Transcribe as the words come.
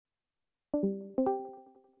Yeah.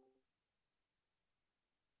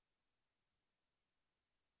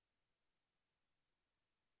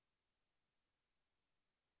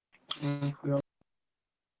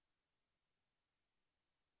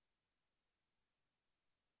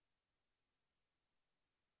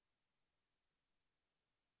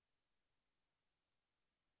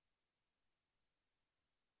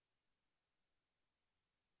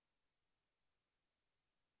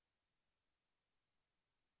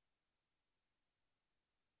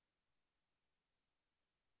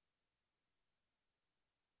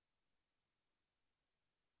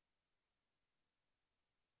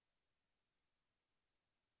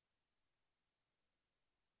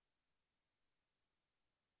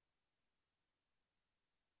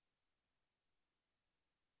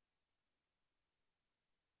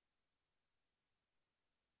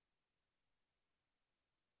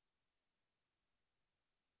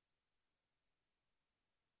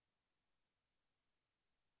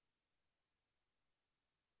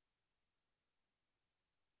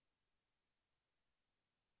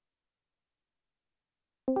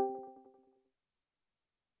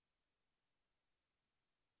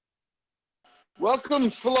 Welcome,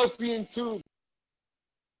 fallopian tube.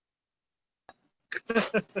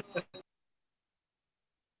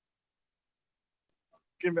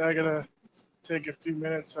 Give me. I gotta take a few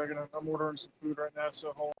minutes. I'm ordering some food right now.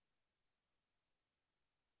 So hold.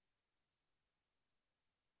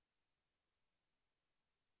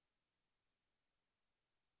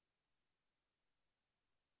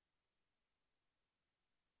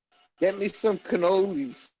 Get me some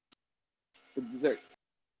cannolis for dessert.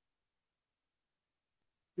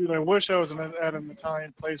 Dude, I wish I was at an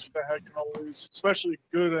Italian place that had cannolis, especially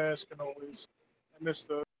good ass cannolis. I miss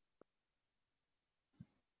those.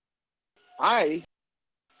 I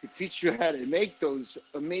could teach you how to make those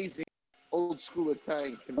amazing old school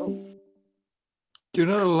Italian cannolis. You're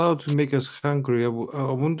not allowed to make us hungry. I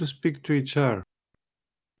want to speak to HR.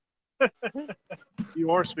 You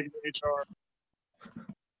are speaking to HR.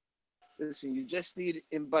 Listen, you just need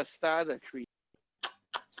impastada cream,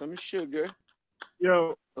 some sugar,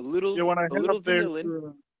 Yo, a little when I a head little up there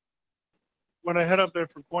vanillin.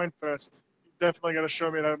 for CoinFest, you definitely got to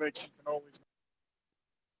show me how to make some cannolis.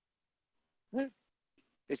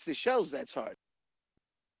 It's the shells that's hard.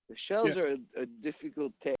 The Yeah. shells are a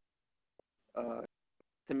difficult task uh,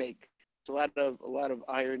 to make. It's a lot of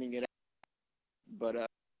ironing it out. But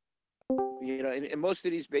in most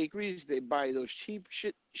of these bakeries, they buy those cheap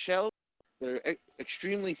shit shells that are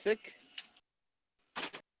extremely thick.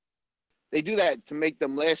 They do that to make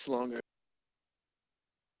them last longer.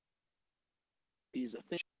 These are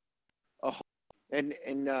thin, uh, and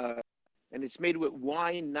it's made with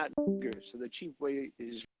wine, not vinegar. So the cheap way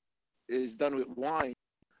is done with wine,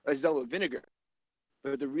 is done with vinegar.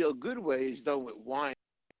 But the real good way is done with wine,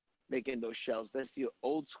 making those shells. That's the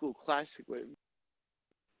old school classic way.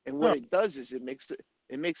 And what Huh. it does is it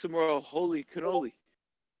makes a more holy cannoli.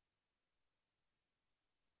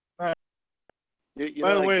 Uh,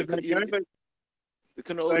 by the Like way, the that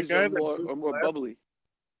cannolis are guy that more moved are more left, bubbly.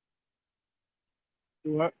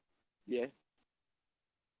 what? Yeah.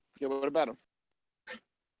 Yeah. What about them?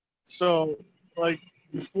 So, like,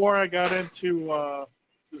 before I got into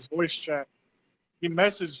this voice chat, he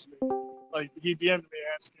messaged me, like, he DM'd me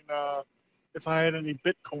asking if I had any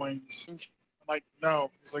bitcoins. I'm like, no.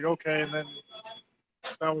 He's like, okay, and then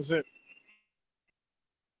that was it.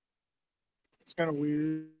 It's kind of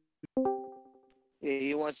weird. Yeah,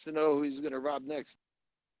 he wants to know who he's gonna rob next.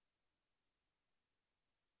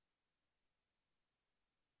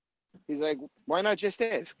 He's like, why not just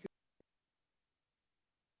ask?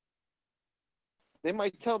 They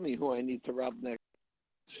might tell me who I need to rob next.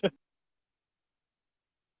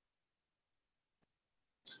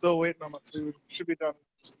 Still waiting on my food. Should be done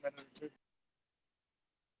in just a minute or two.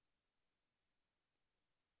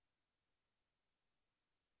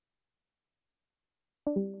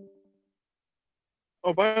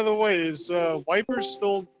 Oh, by the way, is Wipers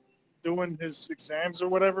still doing his exams or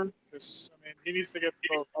whatever? Because I mean, he needs to get.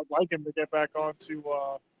 I'd like him to get back onto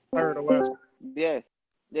Pirate OS. Yeah,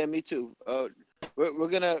 yeah, me too. We're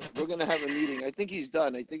gonna have a meeting. I think he's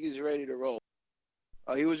done. I think he's ready to roll.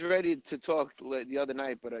 He was ready to talk the other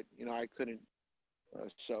night, but I couldn't.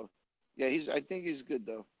 So, yeah, I think he's good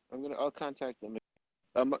though. I'll contact him.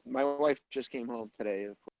 My wife just came home today,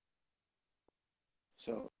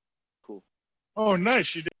 so cool. Oh,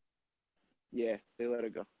 nice. You did. Yeah, they let her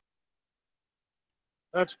go.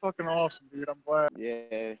 That's fucking awesome, dude. I'm glad.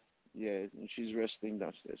 Yeah, yeah, and she's resting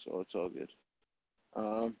downstairs, so it's all good.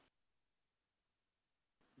 Um,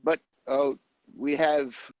 but we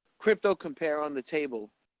have crypto compare on the table.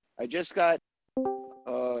 I just got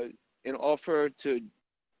an offer to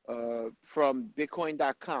from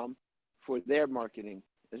Bitcoin.com for their marketing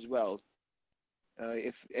as well.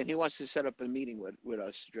 If and he wants to set up a meeting with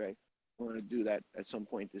us, Dre. I want to do that at some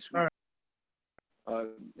point this All week.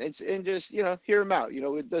 right. And just hear them out.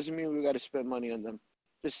 It doesn't mean we got to spend money on them.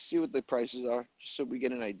 Just see what the prices are, just so we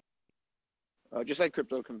get an idea. Just like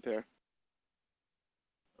Crypto Compare.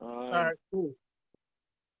 All Um, right. Cool.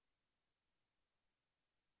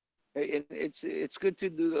 and it's good to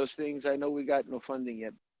do those things. I know we got no funding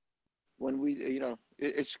yet. When we,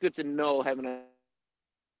 it's good to know having a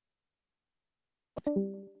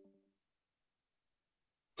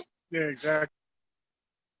Yeah. Exactly.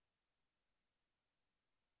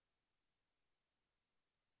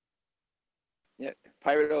 yeah.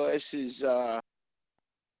 Pirate OS is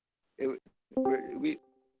it, we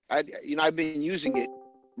I've been using it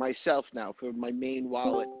myself now for my main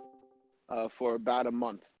wallet for about a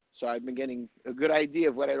month. So I've been getting a good idea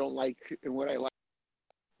of what I don't like and what I like.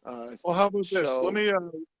 Well, how about this? Let So me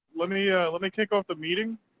let me kick off the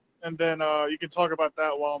meeting, and then you can talk about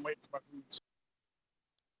that while I'm waiting for my food.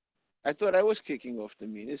 I thought I was kicking off the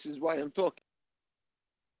meeting. This is why I'm talking.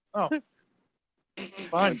 Oh, I'm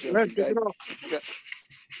fine. Go ahead, joking, kick guys. it off.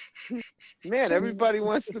 Man, everybody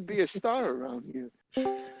wants to be a star around here.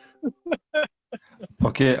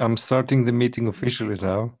 Okay, I'm starting the meeting officially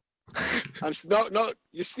now. No,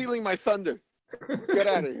 you're stealing my thunder. Get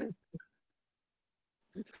out of here.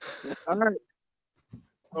 All right.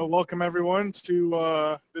 Well, welcome everyone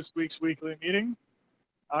to this week's weekly meeting.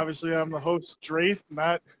 Obviously, I'm the host, Drafe,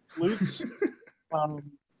 Matt Lutz. Um,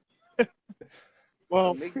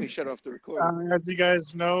 well, Make me shut off the recording. as you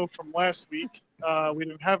guys know from last week, we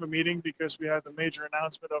didn't have a meeting because we had the major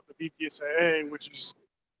announcement of the BPSAA, which is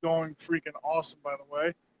going freaking awesome, by the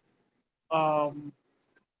way.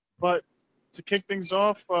 But to kick things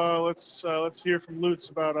off, let's hear from Lutz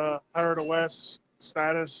about Pirate OS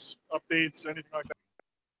status updates, anything like that.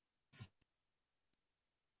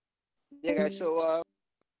 Yeah, guys. So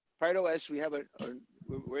Pride OS, we have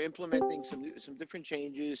we're implementing some different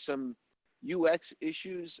changes, some UX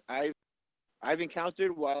issues I've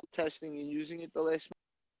encountered while testing and using it the last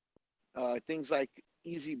things like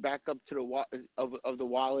easy backup to of the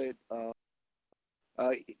wallet,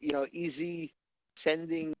 easy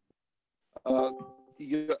sending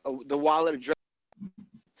the wallet address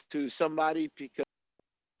to somebody because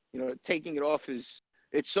taking it off is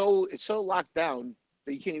it's so locked down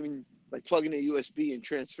that you can't even like plug in a USB and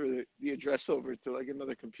transfer the address over to like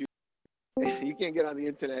another computer. You can't get on the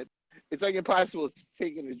internet. It's like impossible to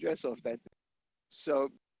take an address off that thing. So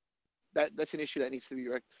that's an issue that needs to be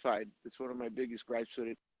rectified. It's one of my biggest gripes with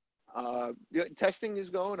it. Testing is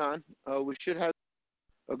going on. We should have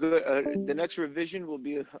a good. The next revision will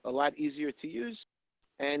be a lot easier to use,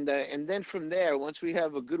 and then from there, once we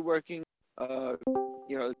have a good working, uh,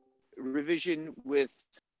 revision with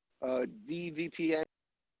DVPN,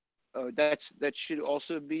 that should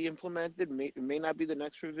also be implemented. It may not be the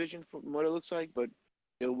next revision from what it looks like, but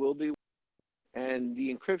it will be. And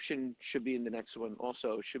the encryption should be in the next one.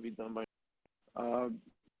 Also, it should be done by. Um,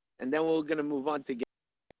 and then we're gonna move on to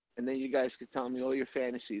and then you guys could tell me all your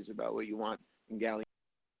fantasies about what you want in Galleon.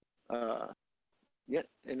 Uh, yeah,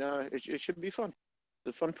 and it should be fun.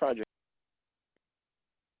 It's a fun project.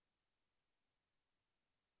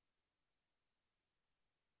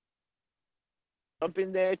 Jump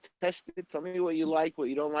in there, test it. Tell me what you like, what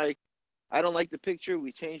you don't like. I don't like the picture.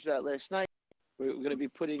 We changed that last night. We're going to be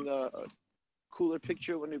putting a cooler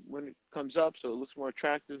picture when it comes up, so it looks more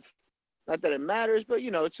attractive. Not that it matters, but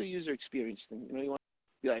it's a user experience thing. You want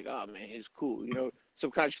to be like, oh man, it's cool.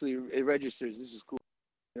 Subconsciously it registers. This is cool.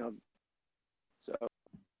 You know, so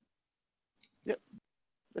yeah,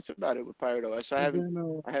 that's about it with Pirate OS. And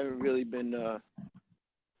then, I haven't really been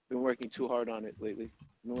working too hard on it lately.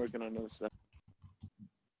 Been working on other stuff.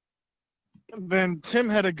 Tim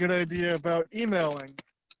had a good idea about emailing.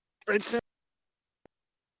 Right, Tim?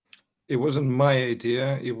 It wasn't my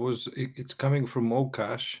idea. It's coming from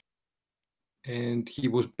Okash, and he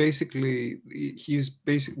was basically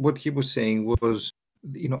what he was saying was,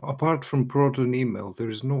 apart from Proton email, there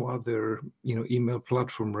is no other email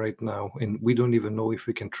platform right now, and we don't even know if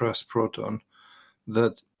we can trust Proton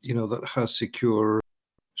that that has secure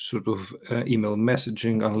sort of email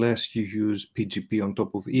messaging unless you use PGP on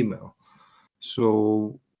top of email.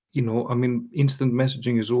 So I mean, instant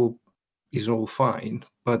messaging is all fine,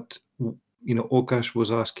 but Okash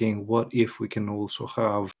was asking, what if we can also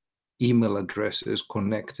have email addresses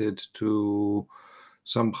connected to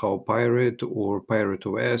somehow Pirate or Pirate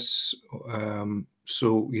OS,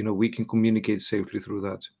 so we can communicate safely through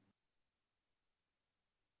that.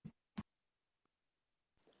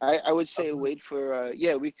 I would say wait for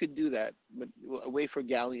yeah, we could do that, but wait for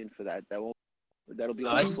Galleon for that. That'll be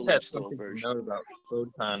on I the just full had install something to version. note about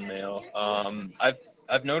Proton Mail.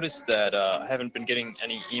 I've noticed that I haven't been getting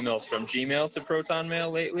any emails from Gmail to Proton Mail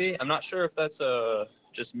lately. I'm not sure if that's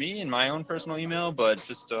just me and my own personal email, but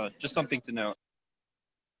just something to note.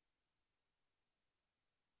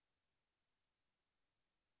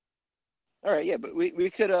 All right, yeah, but we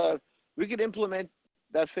could implement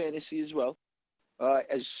that fantasy as well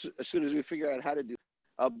as soon as we figure out how to do.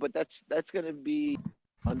 But that's going to be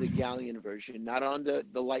on the Galleon version, not on the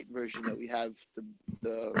light version that we have.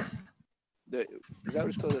 The the is that what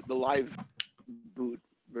it's called? The live boot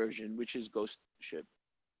version, which is Ghost Ship.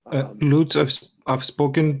 Lutz, I've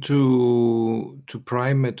spoken to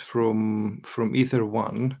Primate from Ether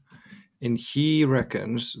One, and he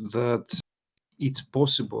reckons that it's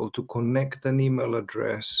possible to connect an email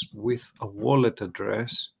address with a wallet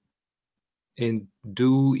address and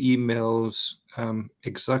do emails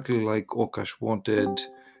exactly like Okash wanted,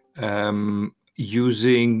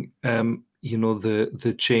 using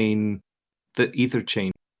the chain, the Ether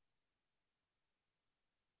chain.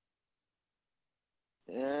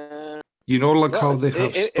 Like Well, how they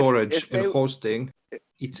have storage if and they hosting.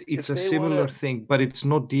 It's if a they want to, similar thing, but it's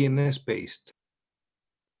not DNS based.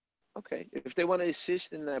 okay, if they want to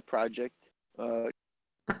assist in that project, uh,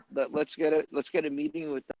 let's get a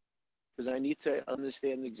meeting with them, because I need to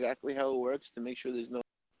understand exactly how it works to make sure there's no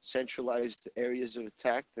centralized areas of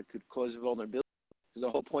attack that could cause vulnerability. Because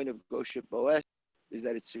the whole point of Ghost Ship OS is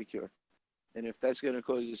that it's secure, and if that's going to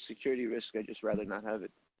cause a security risk, I'd just rather not have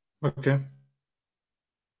it. Okay.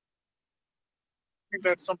 I think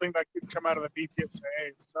that's something that could come out of the BPSA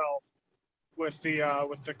itself with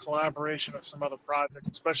the collaboration of some other projects,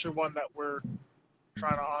 especially one that we're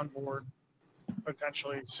trying to onboard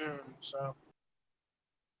potentially soon. So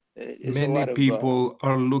There's a Many lot of people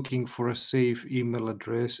are looking for a safe email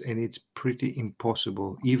address, and it's pretty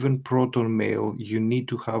impossible. Even Proton Mail, you need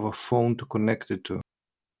to have a phone to connect it to.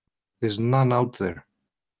 There's none out there.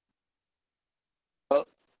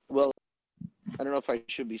 well, I don't know if I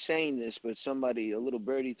should be saying this, but somebody, a little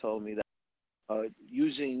birdie, told me that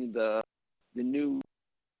using the new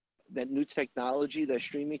technology, that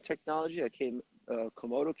streaming technology that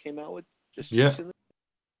Komodo came out with just Yeah. recently.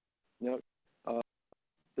 You know,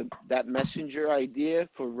 that messenger idea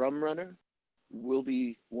for Rum Runner will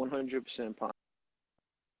be 100% possible.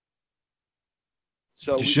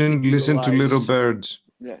 So You we can shouldn't listen to little utilize, birds.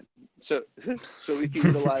 yeah. So we can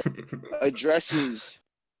utilize addresses,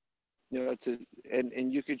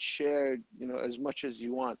 and you could share, as much as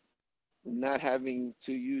you want, not having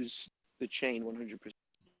to use the chain 100%.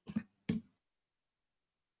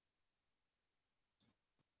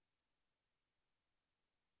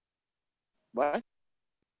 What?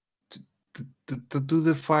 To do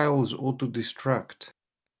the files auto-destruct.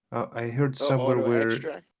 I heard Oh, somewhere auto where...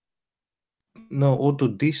 extract? No,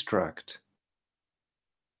 auto-destruct.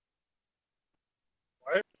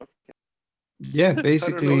 what? Yeah, I don't know what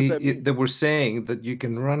basically, that means. they were saying that you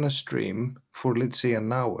can run a stream for, let's say,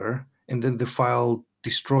 an hour, and then the file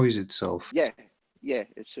destroys itself. Yeah,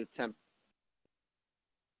 it's a temp.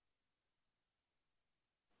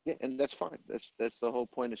 Yeah, and that's fine. That's the whole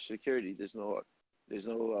point of security. There's no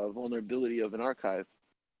vulnerability of an archive,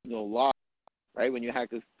 no log, right? When you hack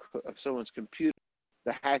someone's computer,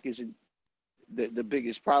 the hack isn't the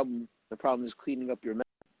biggest problem. The problem is cleaning up your memory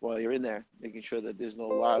while you're in there, making sure that there's no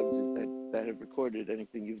logs that have recorded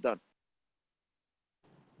anything you've done.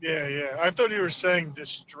 Yeah. I thought you were saying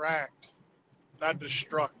distract, not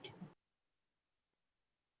destruct.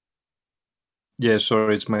 Yeah,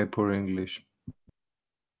 sorry, it's my poor English.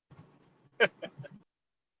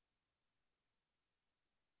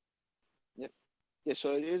 Yeah,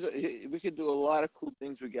 so we could do a lot of cool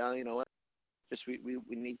things with Galleon OS. Just we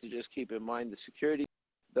need to just keep in mind the security.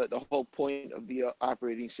 The whole point of the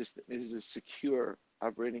operating system is a secure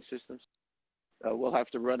operating system. We'll have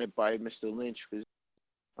to run it by Mr. Lynch, because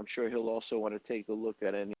I'm sure he'll also want to take a look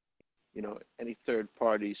at any third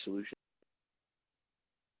party solution.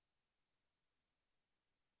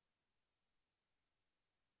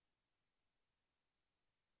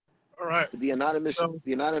 All right. The anonymous So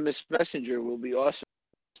messenger will be awesome,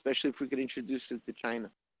 especially if we could introduce it to China.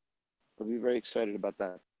 I'll be very excited about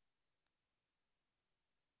that.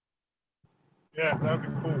 yeah, that'd be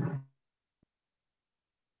cool.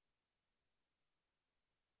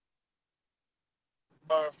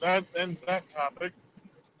 If that ends that topic,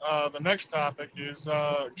 the next topic is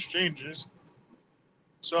exchanges.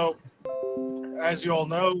 So, as you all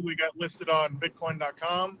know, we got listed on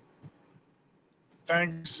Bitcoin.com.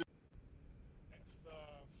 Thanks for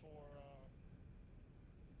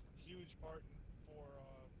huge part for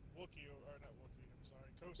Wookie, or not Wookie, I'm sorry,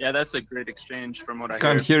 Yeah, Kosius. that's a great exchange from what I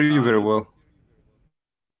Can't hear. hear you very well.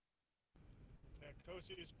 Yeah,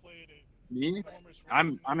 Kosius played an Me? enormous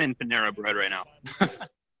role I'm in Panera Bread right now.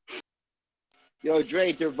 Yo,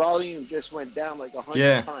 Drake, your volume just went down like 100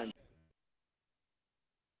 Yeah. times.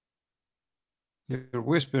 You're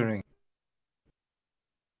whispering.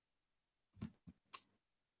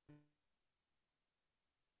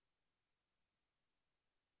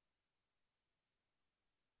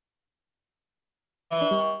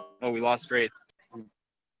 Uh, Oh, we lost Wraith.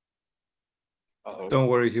 Uh-oh. Don't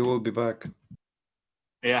worry, he will be back.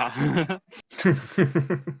 Yeah.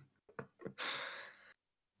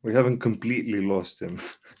 We haven't completely lost him.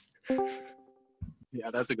 Yeah,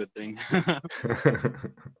 that's a good thing. I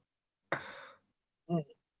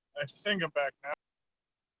think I'm back now.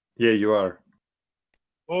 Yeah, you are.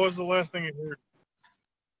 What was the last thing you heard?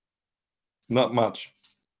 Not much.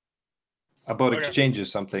 About Okay.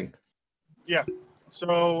 exchanges, something. Yeah.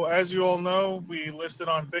 So as you all know, we listed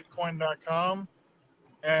on Bitcoin.com,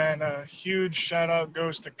 and a huge shout out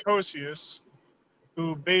goes to Kosius,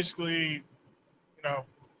 who basically,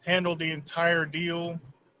 handled the entire deal.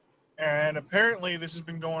 And apparently, this has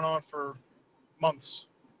been going on for months.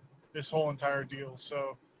 This whole entire deal.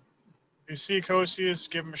 So if you see Kosius,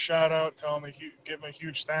 give him a shout out. Tell him give him a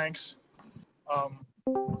huge thanks. Um,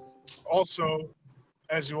 Also,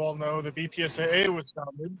 as you all know, the BTSAA was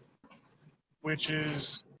founded, which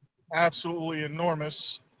is absolutely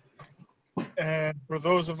enormous. And for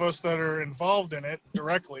those of us that are involved in it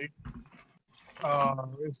directly,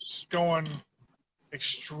 it's going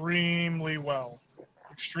extremely well.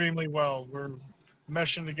 Extremely well. We're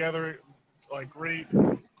meshing together like great.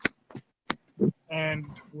 And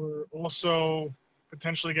we're also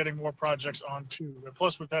potentially getting more projects on too. And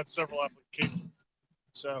plus, we've had several applications.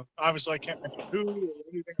 So obviously, I can't mention who or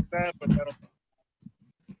anything like that, but that'll.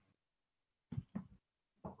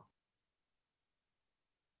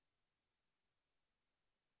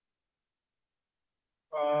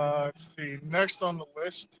 Let's see. Next on the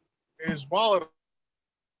list is wallet.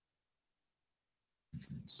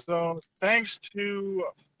 So thanks to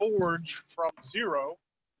Forge from Zero,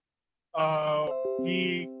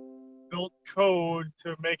 he built code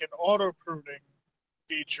to make an auto pruning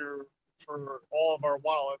feature for all of our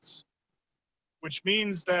wallets, which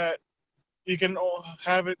means that you can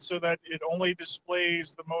have it so that it only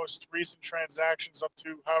displays the most recent transactions up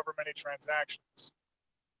to however many transactions.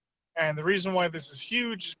 And the reason why this is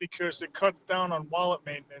huge is because it cuts down on wallet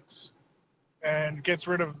maintenance and gets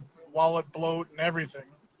rid of wallet bloat and everything,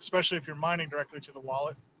 especially if you're mining directly to the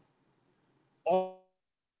wallet. All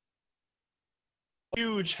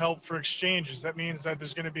huge help for exchanges. That means that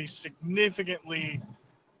there's going to be significantly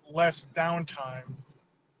less downtime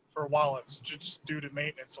for wallets just due to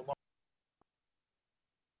maintenance alone.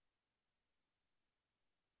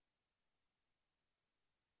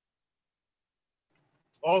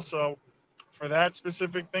 Also, for that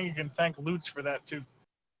specific thing, you can thank Loots for that too.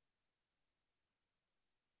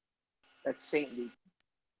 That's saintly.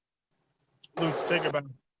 Loots, take it back.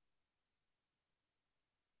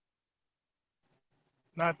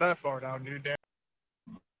 Not that far down, dude. Damn.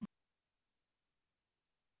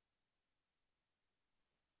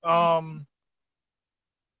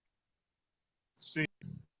 Let's see.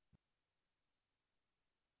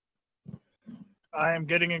 I am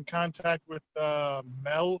getting in contact with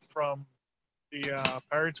Mel from the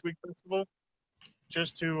Pirates Week Festival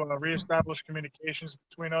just to reestablish communications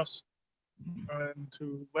between us and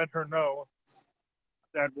to let her know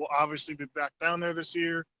that we'll obviously be back down there this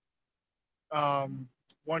year.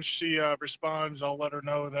 Once she responds, I'll let her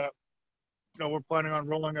know that we're planning on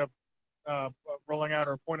rolling out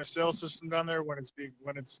our point of sale system down there when it's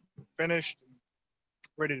finished and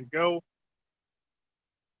ready to go.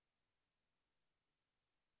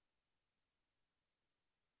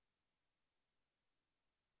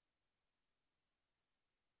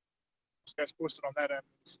 This guy's posted on that end.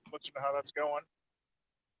 Let you know how that's going.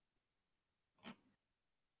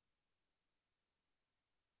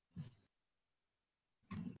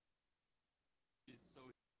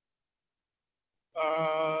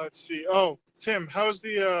 Let's see. Oh, Tim, how's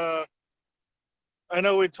the? I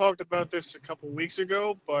know we talked about this a couple weeks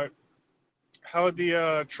ago, but how did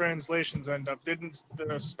the translations end up? Didn't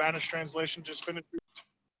the Spanish translation just finish?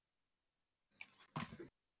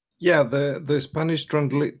 Yeah, the Spanish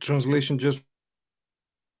translation just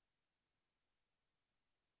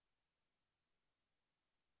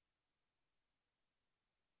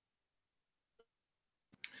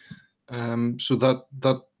so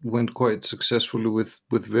that went quite successfully with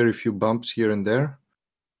very few bumps here and there.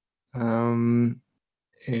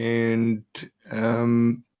 And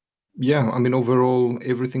yeah, I mean, overall,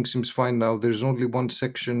 everything seems fine now. There's only one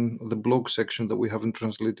section, the blog section, that we haven't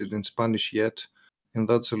translated in Spanish yet, and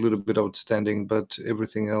that's a little bit outstanding. But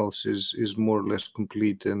everything else is more or less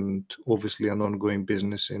complete, and obviously an ongoing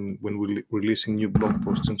business in when we're releasing new blog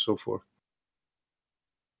posts and so forth.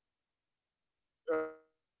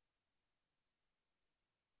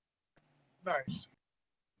 Nice.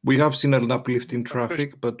 We have seen an uplift in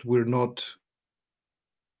traffic, but we're not.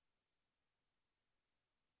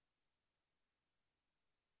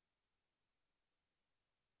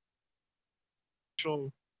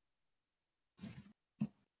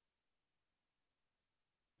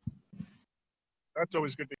 That's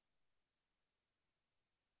always good.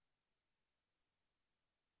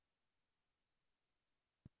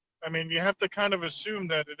 I mean, you have to kind of assume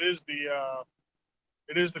that it is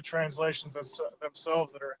the translations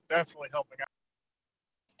themselves that are definitely helping out.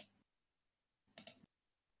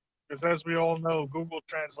 Because as we all know, Google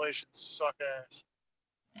translations suck ass.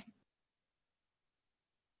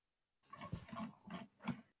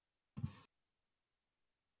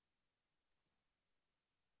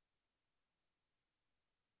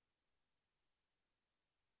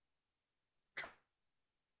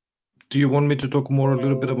 Do you want me to talk more a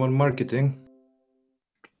little bit about marketing?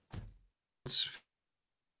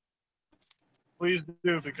 Please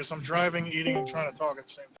do, because I'm driving, eating, and trying to talk at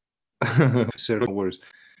the same time. Zero worries.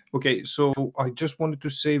 Okay, so I just wanted to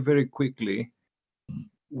say very quickly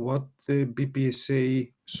what the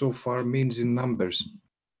BPSA so far means in numbers.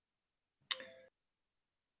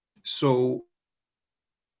 So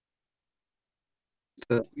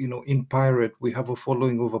that, in Pirate, we have a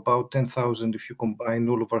following of about 10,000 if you combine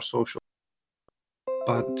all of our social.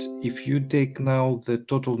 But if you take now the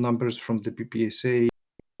total numbers from the BPSA,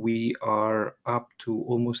 we are up to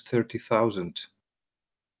almost 30,000.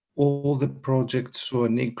 All the projects saw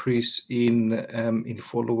an increase in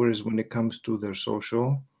followers when it comes to their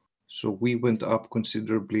social. So we went up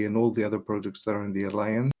considerably, and all the other projects that are in the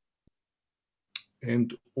alliance.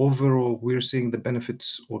 And overall, we're seeing the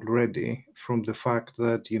benefits already from the fact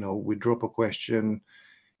that, we drop a question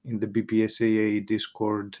in the BPSAA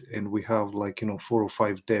Discord, and we have 4 or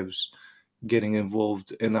 5 devs getting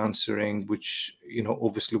involved and answering, which,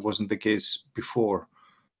 obviously wasn't the case before.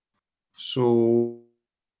 So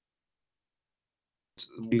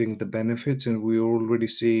feeling the benefits, and we're already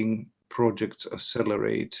seeing projects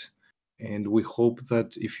accelerate. And we hope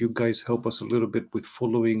that if you guys help us a little bit with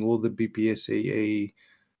following all the BPSAA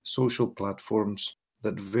social platforms,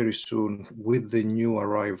 that very soon, with the new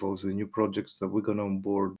arrivals, the new projects that we're going to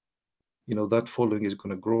onboard, that following is going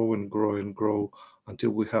to grow and grow and grow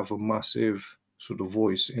until we have a massive sort of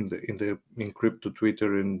voice in crypto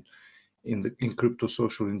Twitter and in crypto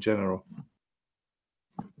social in general.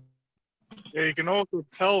 Yeah, you can also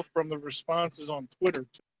tell from the responses on Twitter,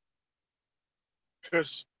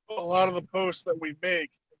 because a lot of the posts that we make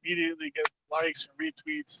immediately get likes and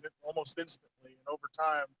retweets almost instantly, and over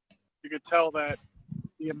time, you could tell that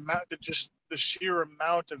the sheer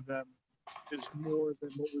amount of them is more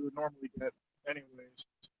than what we would normally get, anyways.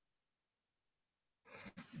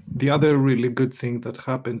 The other really good thing that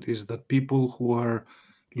happened is that people who are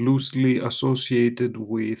loosely associated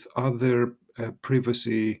with other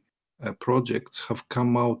privacy projects have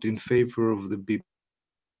come out in favor of the BIP.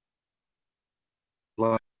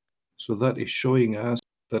 So that is showing us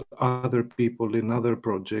that other people in other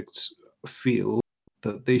projects feel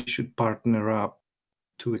that they should partner up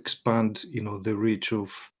to expand, the reach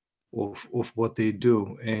of what they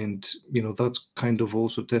do. And that's kind of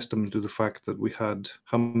also testament to the fact that we had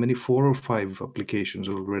how many, 4 or 5 applications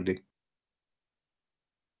already.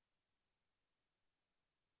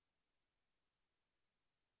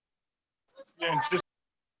 Yeah, and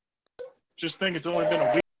just think it's only been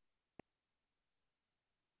a week.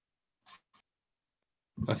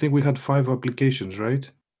 I think we had 5 applications,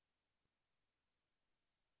 right?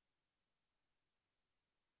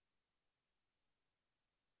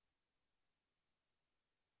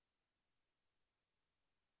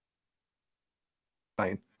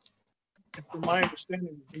 Fine. And from my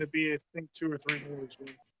understanding, it's going to be, I think, 2 or 3 more as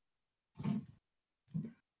well.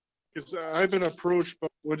 Because I've been approached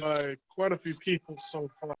by quite a few people so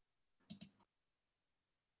far.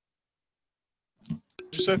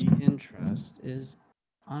 The interest is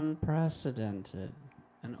unprecedented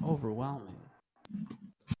and overwhelming.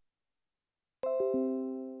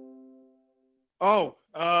 Oh,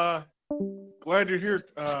 glad you're here,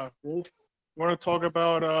 Wolf. You want to talk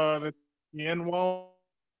about the yen wall?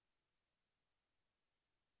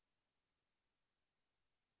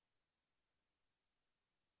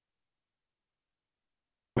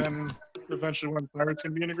 And eventually when pirates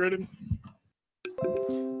can be integrated?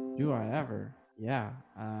 Do I ever? Yeah.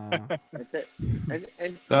 And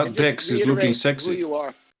That just Dex is looking reiterate who sexy. you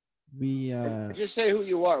are. We And just say who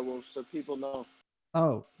you are, well, so people know.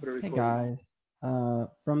 Oh, Put a hey recording. guys.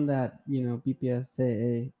 From that,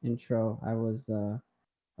 BPSAA intro, I was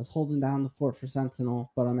holding down the fort for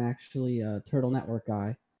Sentinel, but I'm actually a Turtle Network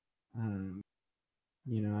guy.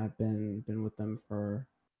 I've been with them for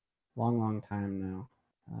a long time now.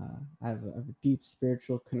 I have a deep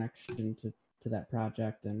spiritual connection to that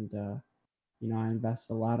project, and I invest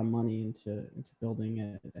a lot of money into building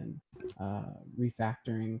it and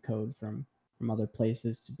refactoring code from other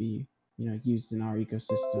places to be used in our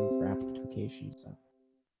ecosystem for application stuff.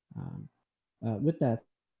 With that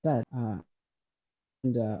said,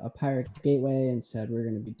 and a pirate gateway and said we're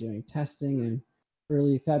going to be doing testing in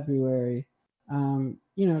early February.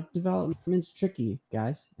 Development's tricky,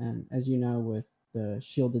 guys, and as you know, with the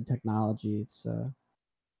shielded technology, it's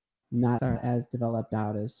not as developed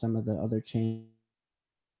out as some of the other chains.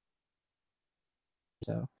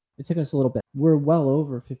 So it took us a little bit. We're well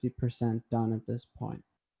over 50% done at this point.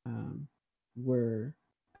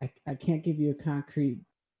 I can't give you a concrete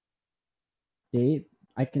date.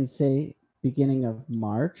 I can say beginning of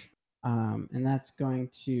March, and that's going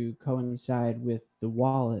to coincide with the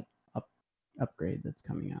wallet upgrade that's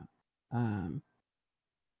coming out.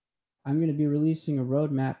 I'm going to be releasing a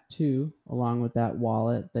roadmap too, along with that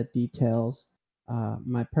wallet that details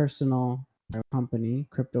my personal company,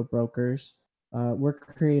 Crypto Brokers. We're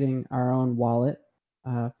creating our own wallet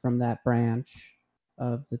from that branch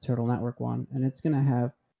of the Turtle Network one, and it's going to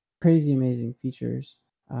have crazy amazing features.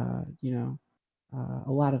 A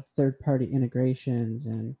lot of third-party integrations,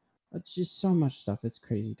 and it's just so much stuff. It's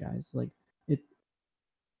crazy, guys. Like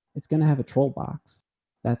it's going to have a troll box.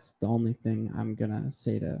 That's the only thing I'm gonna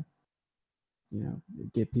say to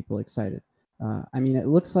get people excited. It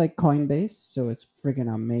looks like Coinbase, so it's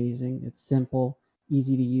friggin' amazing. It's simple,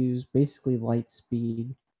 easy to use, basically light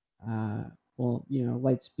speed.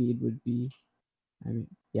 Light speed would be,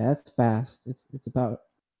 yeah, it's fast. It's about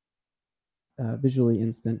visually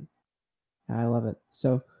instant. I love it.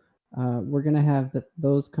 So we're gonna have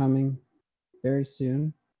those coming very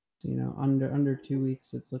soon. Under 2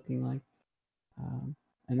 weeks, it's looking like.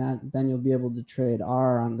 Then you'll be able to trade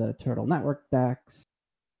R on the Turtle Network DEX.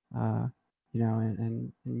 And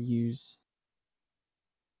use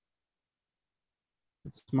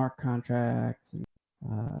smart contracts and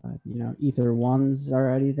Ether 1's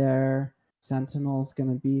already there, Sentinel's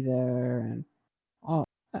gonna be there, and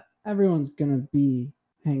everyone's gonna be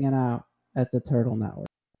hanging out at the Turtle Network.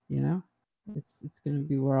 It's gonna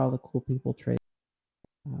be where all the cool people trade.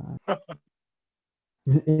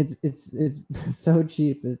 It's so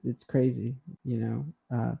cheap, it's crazy,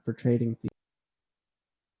 for trading fees.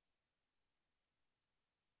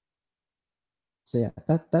 So yeah,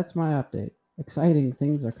 that's my update. Exciting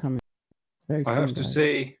things are coming very soon. I have to guys.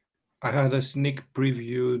 say, I had a sneak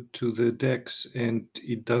preview to the Dex, and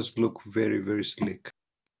it does look very, very slick.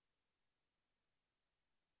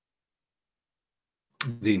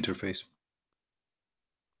 The interface.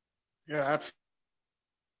 Yeah, absolutely.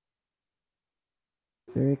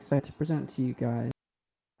 Very excited to present to you guys.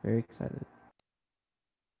 Very excited.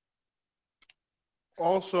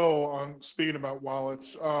 Also, speaking about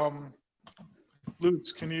wallets,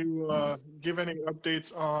 Lutz, can you give any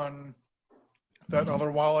updates on that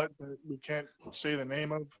other wallet that we can't say the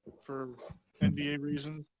name of for NDA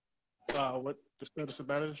reasons? What the status of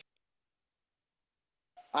that is?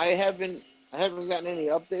 I haven't gotten any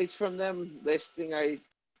updates from them. Last thing I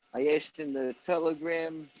asked in the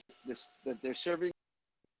Telegram that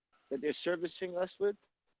they're servicing us with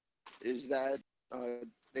is that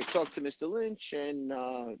they talked to Mr. Lynch, and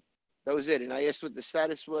that was it. And I asked what the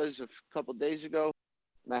status was a couple days ago,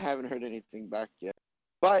 and I haven't heard anything back yet.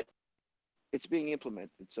 But it's being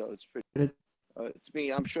implemented, so it's pretty. It's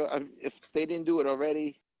being. I'm sure if they didn't do it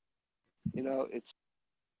already,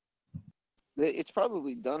 it's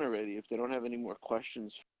probably done already. If they don't have any more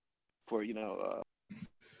questions for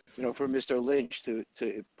for Mr. Lynch to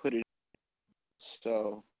put it.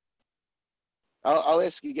 So I'll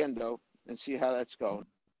ask again though and see how that's going.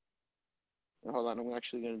 Hold on, I'm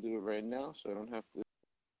actually going to do it right now, so I don't have to.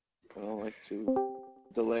 I don't like to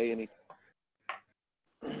delay any.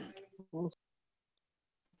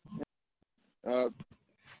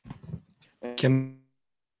 Can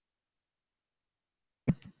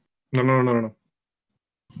no.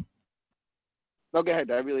 No, go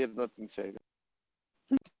ahead. I really have nothing to say.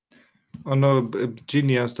 Oh no,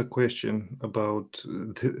 Ginny asked a question about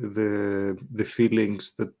the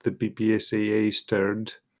feelings that the BPSAA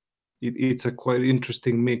stirred it's a quite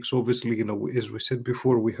interesting mix. Obviously, as we said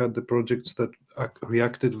before, we had the projects that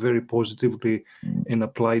reacted very positively and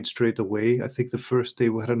applied straight away. I think the first day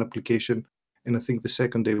we had an application, and I think the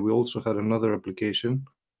second day we also had another application,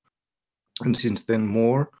 and since then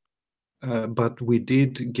more. But we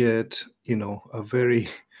did get, a very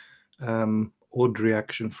odd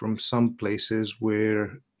reaction from some places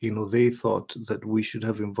where, they thought that we should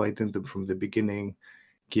have invited them from the beginning,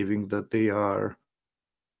 given that they are.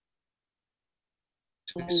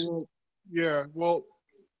 Well, yeah, well,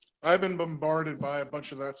 I've been bombarded by a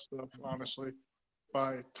bunch of that stuff, honestly,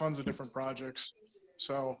 by tons of different projects.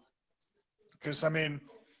 So, because I mean,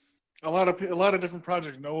 a lot of different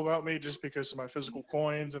projects know about me just because of my physical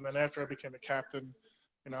coins, and then after I became a captain,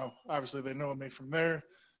 obviously they know me from there.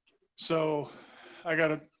 So, I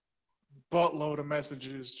got a buttload of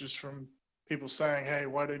messages just from people saying, "Hey,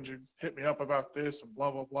 why didn't you hit me up about this?" and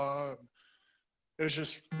blah blah blah. And it was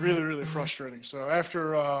just really really frustrating. So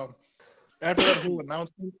after that whole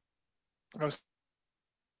announcement, I was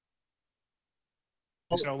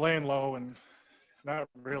laying low and not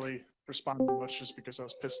really responding much just because I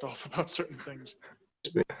was pissed off about certain things.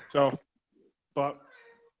 So, but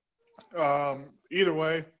either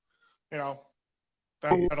way, you know,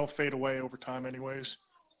 that'll fade away over time, anyways.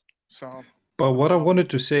 So, But what I wanted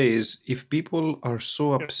to say is, if people are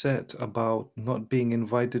so upset about not being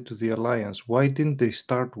invited to the alliance, why didn't they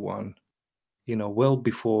start one, well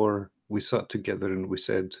before we sat together and we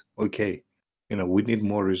said, okay, we need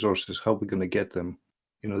more resources. How are we going to get them?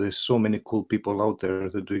 There's so many cool people out there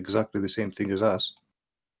that do exactly the same thing as us.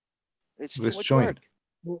 It's too Let's much join.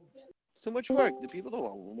 work. It's too much work. The people don't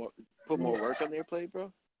want put more work on their plate,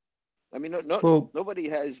 bro. I mean, Well, nobody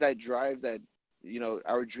has that drive that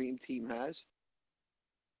our dream team has.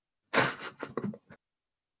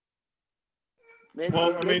 Man,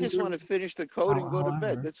 well, I they mean, just want to finish the code and go to bed.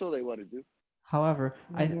 However, That's all they want to do. However,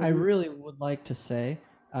 I really would like to say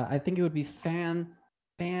I think it would be fan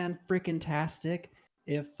freaking tastic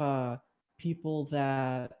if people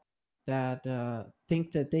that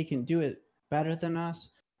think that they can do it better than us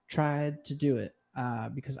tried to do it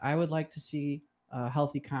because I would like to see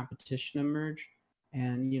healthy competition emerge.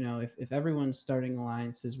 And if everyone's starting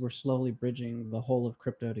alliances, we're slowly bridging the whole of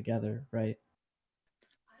crypto together, right?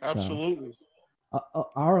 absolutely.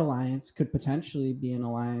 Our alliance could potentially be an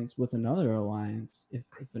alliance with another alliance if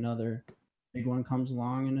another big one comes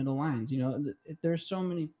along and it aligns. There's so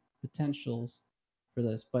many potentials for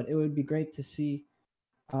this, but it would be great to see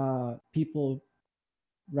people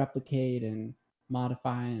replicate and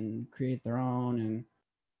modify and create their own.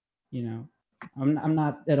 And I'm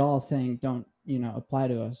not at all saying don't apply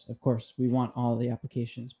to us. Of course, we want all the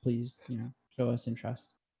applications. Please show us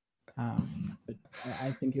interest. But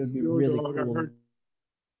I think it would be Yo, really dog, I cool. heard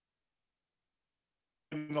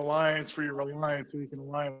an alliance for your alliance, so you can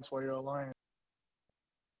alliance while you're alliance.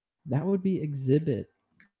 That would be Exhibit.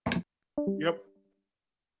 Yep,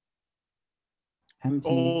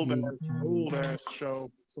 MTV. old ass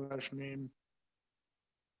show slash meme.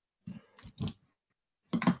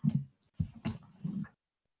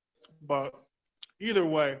 But either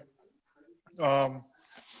way, um,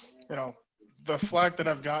 the flack that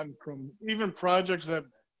I've gotten from even projects that,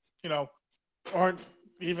 you know, aren't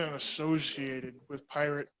even associated with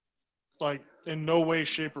pirate, like in no way,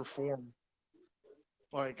 shape, or form.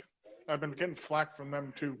 Like I've been getting flack from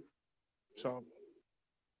them too. So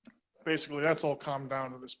basically, that's all calmed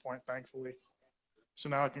down at this point, thankfully. So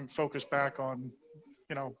now I can focus back on,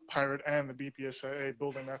 pirate and the BPSAA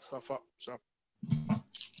building that stuff up. So.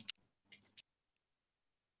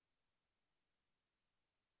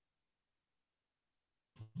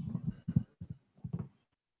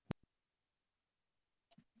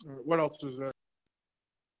 What else is there?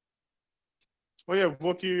 Well, yeah,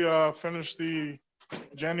 Wookie finished the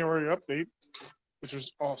January update, which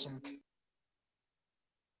was awesome.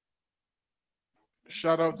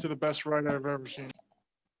 Shout out to the best writer I've ever seen.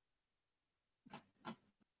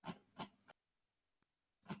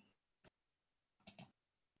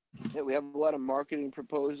 Yeah, we have a lot of marketing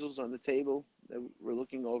proposals on the table that we're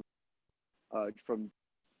looking over from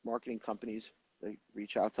marketing companies. They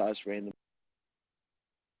reach out to us randomly.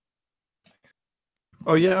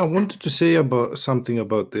 Oh yeah, I wanted to say about something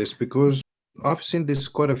about this because I've seen this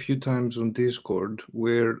quite a few times on Discord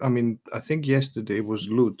where, I think yesterday was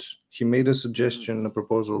Lutz. He made a suggestion, a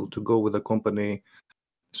proposal to go with a company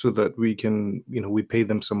so that we can, we pay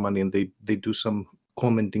them some money and they do some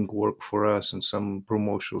commenting work for us and some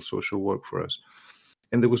promotional social work for us.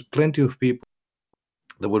 And there was plenty of people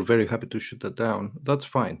that were very happy to shoot that down. That's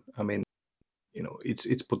fine.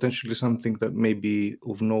 It's potentially something that may be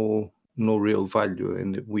of no no real value,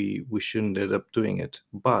 and we shouldn't end up doing it.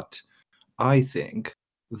 But I think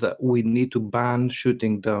that we need to ban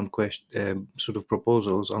shooting down sort of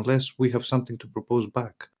proposals unless we have something to propose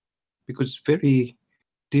back, because it's very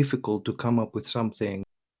difficult to come up with something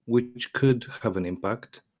which could have an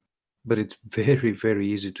impact, but it's very, very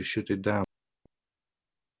easy to shoot it down.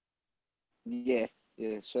 Yeah,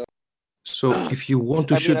 yeah. So, So if you want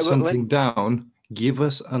to I mean, shoot something down, give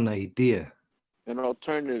us an idea. an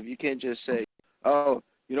alternative. You can't just say, "Oh,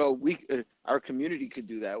 our community could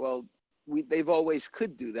do that." Well, they've always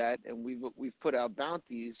could do that, and we've put out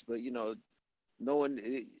bounties, but no one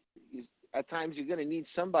is. At times, you're going to need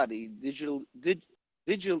somebody digital.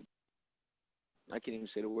 I can't even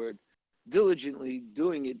say the word. Diligently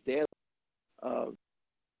doing it daily, uh,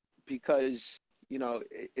 because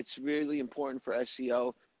it's really important for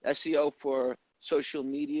SEO. SEO for social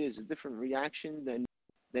media is a different reaction than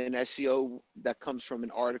SEO that comes from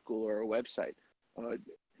an article or a website. Uh,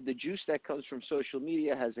 the juice that comes from social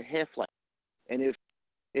media has a half life, and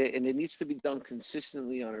it needs to be done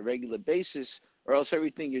consistently on a regular basis, or else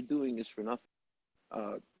everything you're doing is for nothing.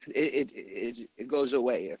 Uh, it goes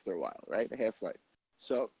away after a while, right? A half life.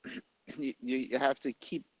 So you have to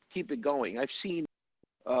keep it going. I've seen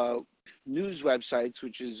uh, news websites,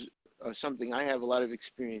 which is something I have a lot of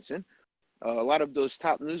experience in. A lot of those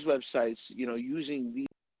top news websites, using these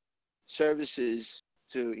services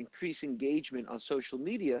to increase engagement on social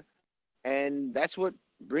media, and that's what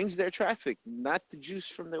brings their traffic, not the juice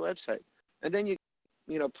from their website. And then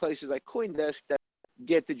places like CoinDesk that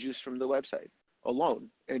get the juice from the website alone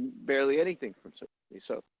and barely anything from social media.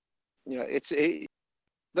 So it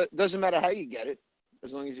doesn't matter how you get it,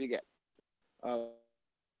 as long as you get. Uh,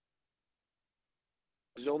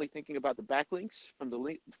 is only thinking about the backlinks from the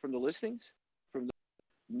listings, from the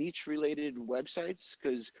niche related websites,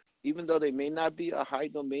 because even though they may not be a high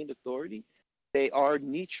domain authority, they are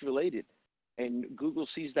niche related, and Google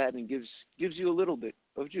sees that and gives you a little bit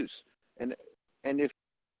of juice. And if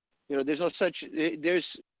there's no such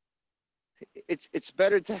there's it's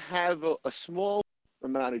better to have a small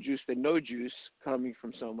amount of juice than no juice coming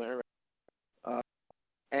from somewhere. uh,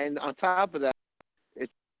 and on top of that,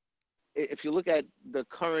 it's if you look at the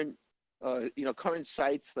current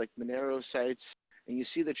sites like Monero sites, and you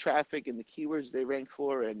see the traffic and the keywords they rank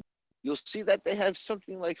for, and you'll see that they have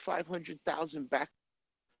something like 500,000 back.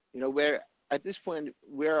 Where at this point,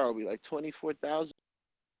 where are we? Like 24,000,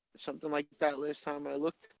 something like that. Last time I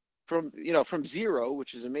looked, from zero,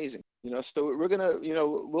 which is amazing. So we're gonna,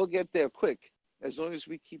 we'll get there quick as long as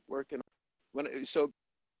we keep working.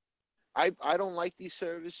 I don't like these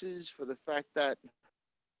services for the fact that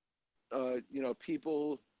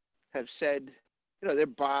people have said, they're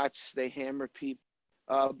bots, they hammer people.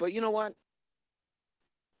 But you know what?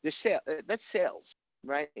 That's sales,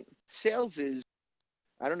 right? Sales is,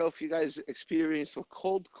 I don't know if you guys experience what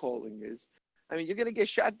cold calling is. I mean, you're gonna get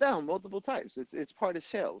shot down multiple times. It's part of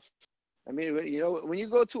sales. I mean, when you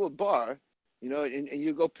go to a bar, and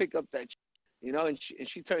you go pick up that, and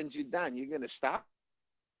she turns you down, you're gonna stop.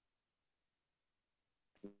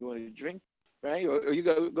 You want to drink, right? Or you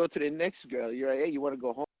go to the next girl. You're like, hey, you want to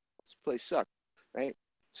go home? This place sucks, right?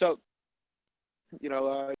 So, you know,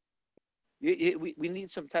 uh, we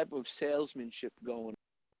need some type of salesmanship going,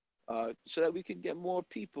 so that we can get more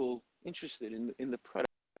people interested in the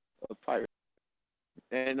product of Pirate.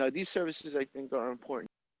 And these services, I think, are important.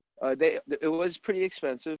 It was pretty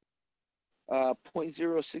expensive. Zero point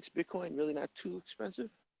 0.06 Bitcoin, really not too expensive.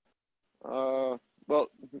 Well,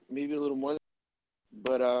 maybe a little more,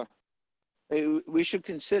 but we should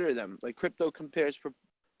consider them. Like Crypto compares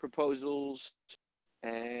proposals,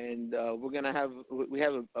 and we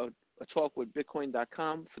have a talk with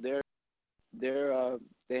Bitcoin.com for they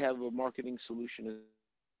have a marketing solution. I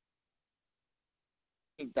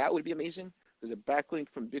think that would be amazing, because a backlink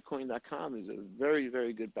from Bitcoin.com is a very,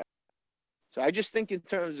 very good back. So I just think in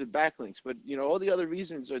terms of backlinks, but all the other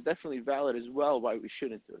reasons are definitely valid as well why we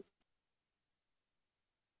shouldn't do it.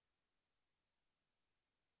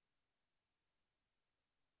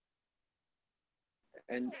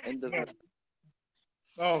 And the Yeah.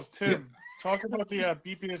 Oh, Yeah. Tim, talk about the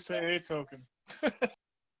BPSAA token.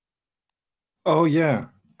 Oh yeah.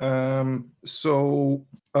 I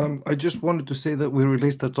just wanted to say that we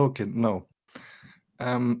released a token. No.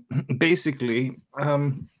 Basically,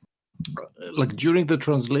 like during the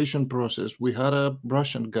translation process, we had a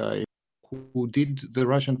Russian guy who did the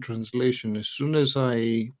Russian translation. As soon as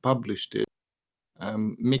I published it,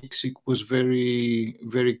 Mixik was very,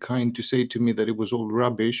 very kind to say to me that it was all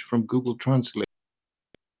rubbish from Google Translate.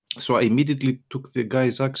 So I immediately took the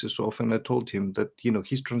guy's access off, and I told him that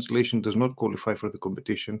his translation does not qualify for the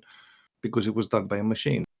competition. because it was done by a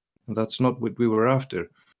machine. And that's not what we were after.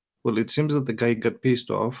 Well, it seems that the guy got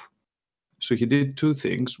pissed off. So he did two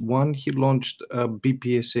things. One, he launched a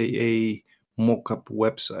BPSAA mock-up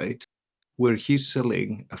website where he's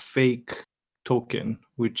selling a fake token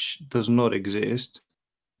which does not exist,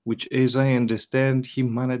 which, as I understand, he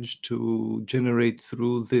managed to generate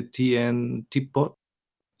through the TN bot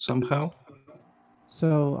somehow.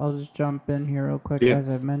 So I'll just jump in here real quick. Yeah. As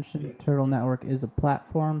I've mentioned, Turtle Network is a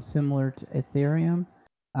platform similar to Ethereum.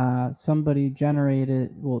 Somebody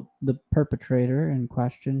generated, well, the perpetrator in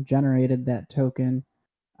question generated that token,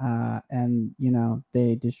 and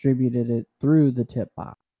they distributed it through the tip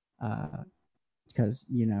bot, because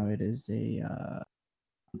it is a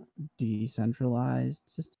decentralized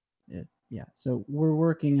system. Yeah. So we're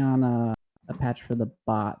working on a patch for the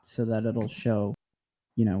bot so that it'll show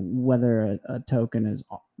whether a token is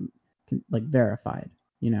like verified,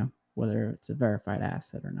 whether it's a verified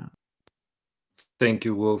asset or not. Thank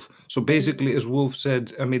you, Wolf. So basically, as Wolf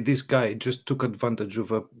said, I mean, this guy just took advantage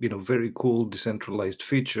of a very cool decentralized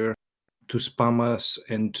feature to spam us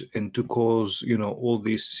and to cause all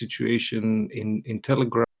this situation in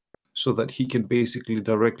Telegram, so that he can basically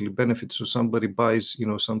directly benefit. So somebody buys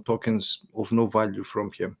some tokens of no value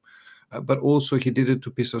from him, but also he did it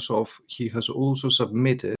to piss us off. He has also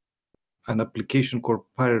submitted an application called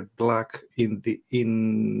Pirate Black in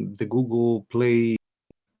the Google Play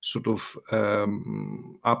sort of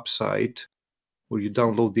app site where you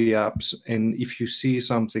download the apps, and if you see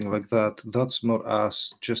something like that, that's not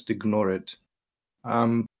us, just ignore it.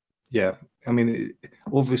 Yeah, I mean,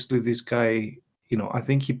 obviously this guy, I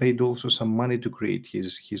think he paid also some money to create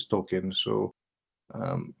his token. So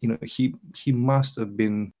he must have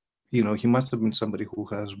been somebody who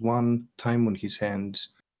has, one, time on his hands,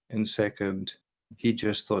 and second, he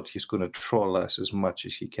just thought he's going to troll us as much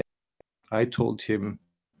as he can. I told him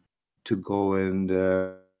to go and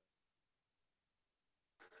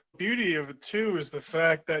Beauty of it too is the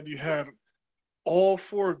fact that you had all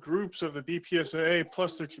four groups of the BPSAA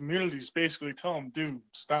plus their communities basically tell them, dude,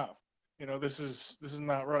 stop. This is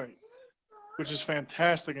not right, which is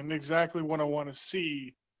fantastic and exactly what I want to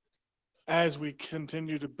see as we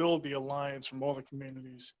continue to build the alliance from all the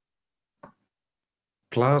communities.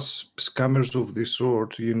 plus scammers of this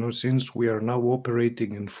sort, since we are now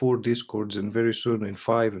operating in 4 discords and very soon in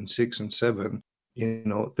 5 and 6 and 7,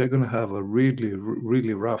 they're going to have a really,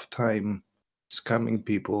 really rough time scamming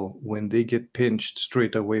people when they get pinched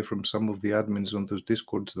straight away from some of the admins on those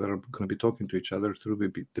discords that are going to be talking to each other through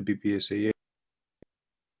the BPSAA.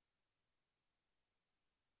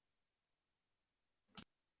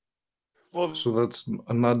 Well, So that's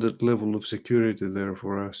another level of security there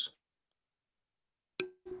for us.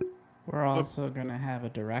 We're also going to have a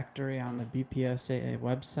directory on the BPSAA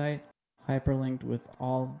website, hyperlinked with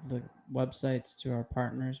all the websites to our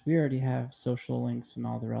partners. We already have social links and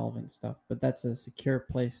all the relevant stuff, but that's a secure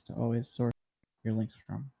place to always source your links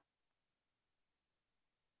from.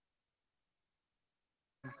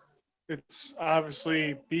 it's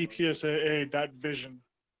obviously bpsaa.vision.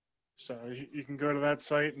 So you can go to that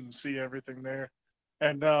site and see everything there.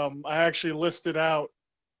 And I actually listed out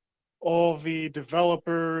all the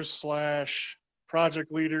developers slash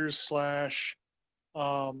project leaders slash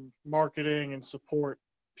marketing and support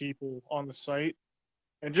people on the site.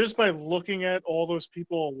 And just by looking at all those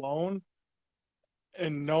people alone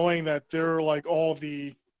and knowing that they're like all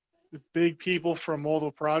the big people from all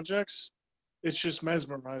the projects, it's just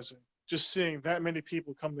mesmerizing. Just seeing that many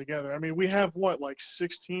people come together. I mean, we have what, like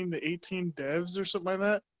 16 to 18 devs or something like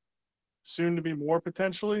that? Soon to be more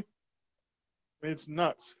potentially. It's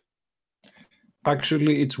nuts.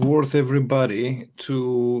 Actually, it's worth everybody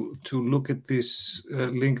to look at this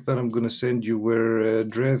link that I'm going to send you, where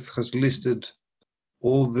Dreth has listed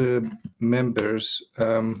all the members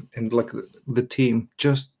and like the team,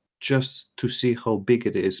 just to see how big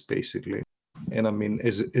it is, basically. And I mean,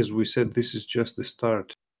 as we said, this is just the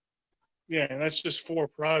start. Yeah, and that's just 4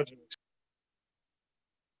 projects.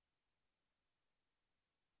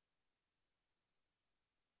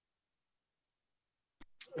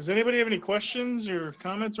 Does anybody have any questions or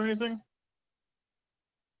comments or anything?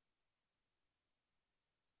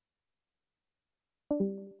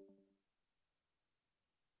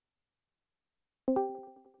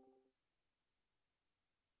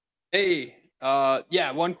 Hey,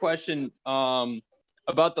 yeah, one question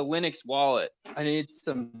about the Linux wallet. I need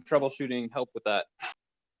some troubleshooting help with that.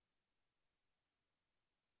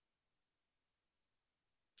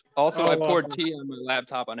 Also, I poured tea on my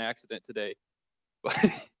laptop on accident today.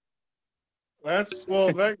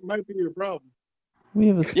 That might be your problem. We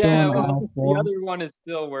have a spill Yeah, in well, aisle the 4. other one is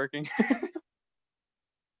still working.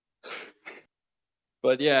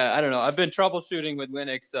 But yeah, I don't know. I've been troubleshooting with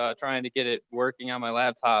Linux, trying to get it working on my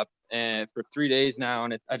laptop, and for 3 days now,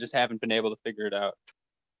 and I just haven't been able to figure it out.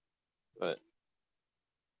 But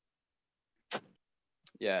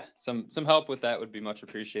yeah, some help with that would be much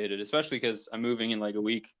appreciated, especially because I'm moving in like a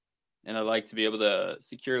week, and I'd like to be able to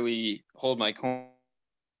securely hold my coin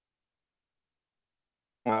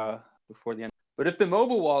before the end. But if the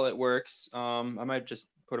mobile wallet works, I might just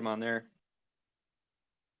put them on there.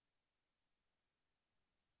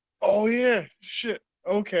 Oh yeah, shit.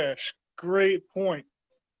 Okay, great point.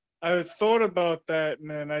 I thought about that and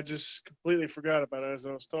then I just completely forgot about it as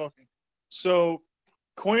I was talking. So,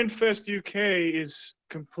 CoinFest UK is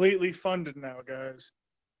completely funded now, guys.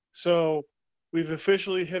 So, we've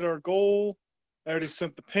officially hit our goal. I already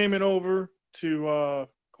sent the payment over to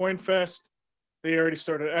CoinFest. They already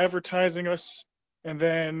started advertising us. And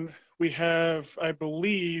then we have, I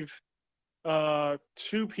believe,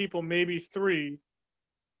 two people, maybe three,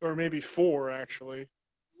 or maybe four actually,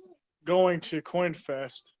 going to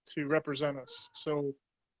CoinFest to represent us. So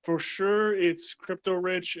for sure, it's Crypto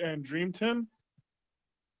Rich and Dream Tim.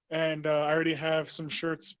 And I already have some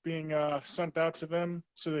shirts being sent out to them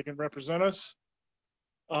so they can represent us.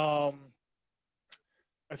 Um,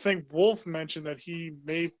 I think Wolf mentioned that he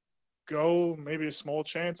may go, maybe a small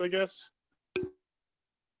chance, I guess.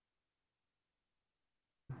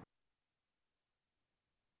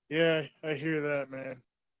 Yeah, I hear that, man.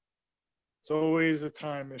 It's always a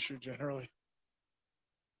time issue generally.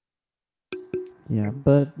 Yeah,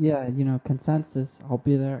 but yeah, consensus. I'll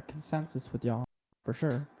be there at consensus with y'all for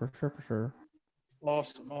sure, for sure, for sure.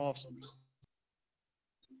 Awesome, awesome.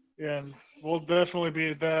 Yeah, and we'll definitely be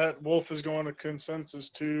at that. Wolf is going to consensus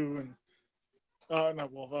too, and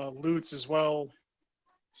not Wolf, Lutz as well.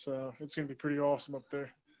 So it's gonna be pretty awesome up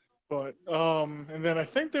there. But and then I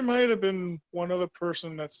think there might have been one other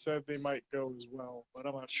person that said they might go as well, but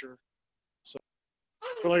I'm not sure. So,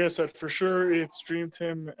 but like I said, for sure it's Dream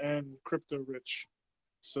Tim and Crypto Rich.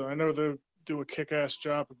 So I know they'll do a kick-ass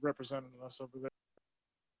job of representing us over there.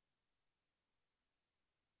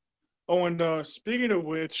 Oh, and speaking of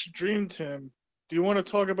which, Dream Tim, do you want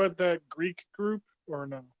to talk about that Greek group or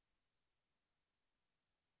no?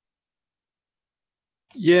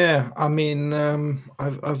 Yeah, I mean,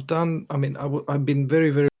 I've done. I mean, I've been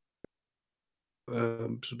very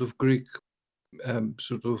sort of Greek,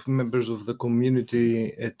 sort of members of the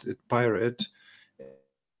community at Pirate,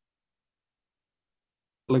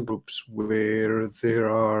 like groups where there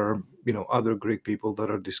are other Greek people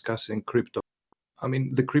that are discussing crypto. I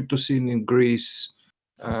mean, the crypto scene in Greece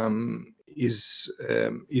is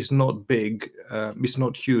not big, it's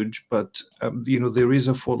not huge, but there is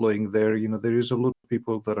a following there. There is a lot of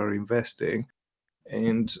people that are investing,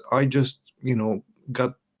 and I just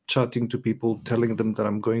got chatting to people, telling them that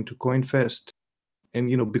I'm going to CoinFest,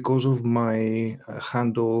 and because of my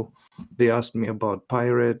handle, they asked me about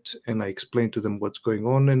Pirate, and I explained to them what's going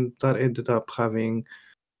on, and that ended up having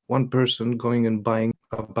one person going and buying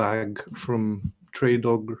a bag from Trade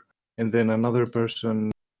Dog, and then another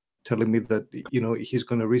person telling me that he's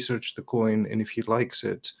going to research the coin, and if he likes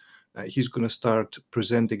it, he's going to start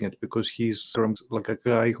presenting it, because he's like a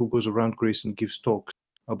guy who goes around Greece and gives talks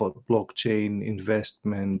about blockchain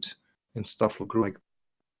investment and stuff like that.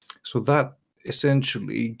 So that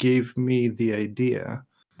essentially gave me the idea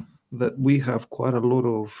that we have quite a lot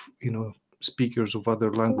of speakers of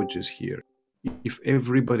other languages here. If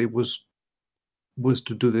everybody was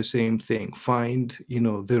to do the same thing, find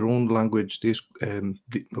their own language,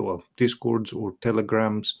 discords or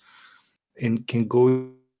telegrams, and can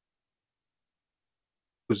go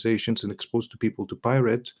conversations and expose to people to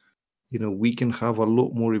Pirate, we can have a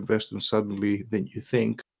lot more investors suddenly than you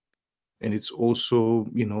think. And it's also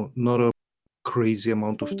not a crazy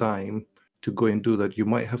amount of time to go and do that. You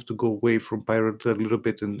might have to go away from Pirate a little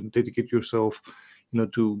bit and dedicate yourself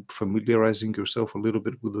to familiarizing yourself a little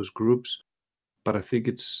bit with those groups. But I think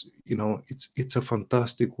it's a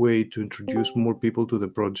fantastic way to introduce more people to the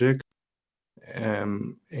project,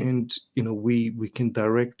 and we can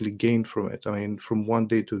directly gain from it. I mean, from one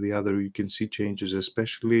day to the other, you can see changes,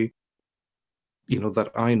 especially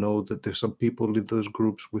that I know that there's some people in those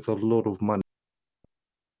groups with a lot of money.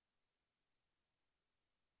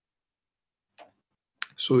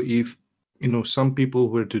 So if some people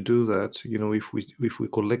were to do that, if we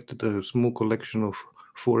collected a small collection of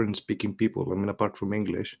foreign speaking people, I mean, apart from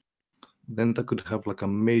English, then that could have like a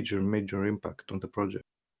major impact on the project.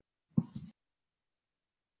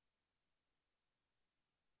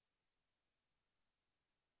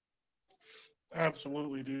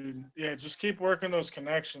 Absolutely, dude. Yeah, just keep working those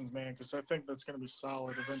connections, man, because I think that's going to be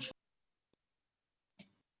solid eventually.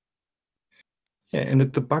 Yeah, and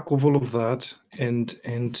at the back of all of that, and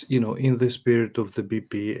in the spirit of the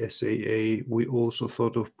BPSAA, we also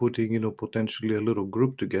thought of putting potentially a little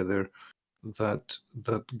group together that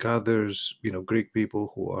gathers Greek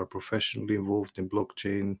people who are professionally involved in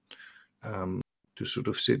blockchain, to sort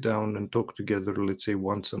of sit down and talk together, let's say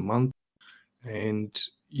once a month, and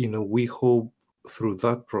we hope through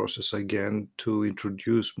that process again to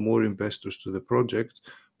introduce more investors to the project,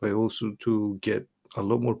 but also to get a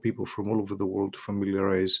lot more people from all over the world to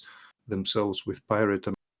familiarize themselves with Pirate.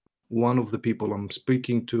 One of the people I'm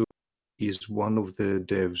speaking to is one of the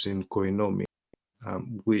devs in Koinomi,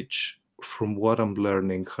 which, from what I'm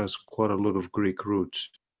learning, has quite a lot of Greek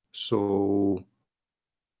roots. So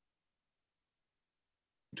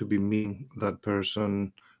to be meeting that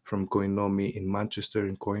person from Koinomi in Manchester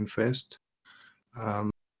in CoinFest.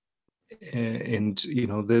 And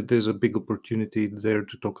there's a big opportunity there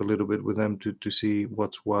to talk a little bit with them to see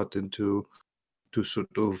what's what, and to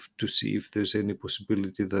sort of to see if there's any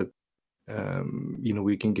possibility that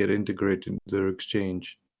we can get integrated into their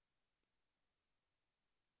exchange.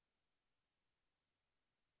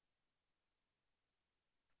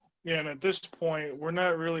 Yeah, and at this point, we're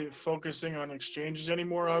not really focusing on exchanges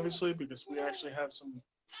anymore, obviously, because we actually have some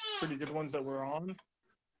pretty good ones that we're on.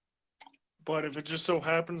 But if it just so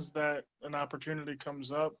happens that an opportunity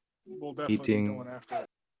comes up, we'll definitely be going after it.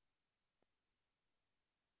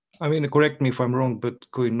 I mean, correct me if I'm wrong, but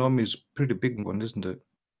Koinomi is a pretty big one, isn't it?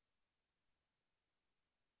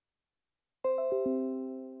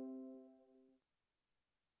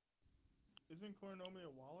 Isn't Koinomi a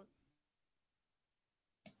wallet?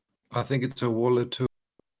 I think it's a wallet too.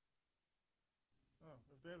 Oh,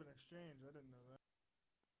 if they have an exchange, I didn't know that.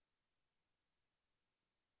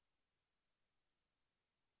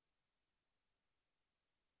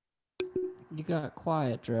 You got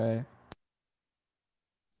quiet, Dre.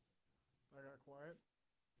 I got quiet.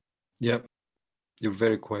 Yep, you're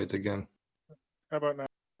very quiet again. How about now?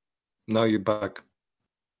 Now you're back.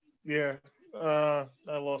 Yeah, I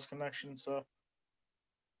lost connection, so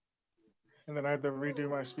and then I had to redo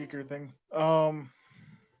my speaker thing. But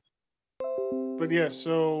yeah,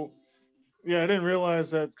 so yeah, I didn't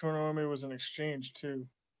realize that Koinomi was an exchange too.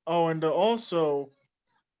 Oh, and also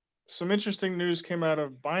some interesting news came out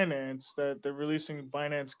of Binance that they're releasing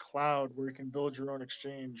Binance Cloud where you can build your own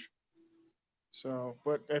exchange. So,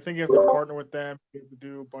 but I think you have to partner with them. You have to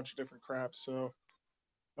do a bunch of different crap. So,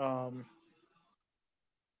 um,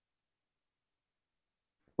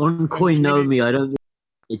 On and Coinomi, I don't think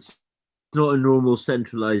it's not a normal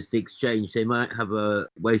centralized exchange. They might have a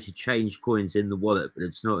way to change coins in the wallet, but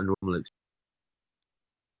it's not a normal exchange.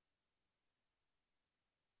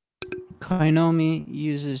 Koinomi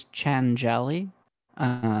uses Changeli,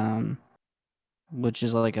 which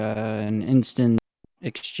is like an instant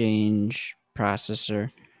exchange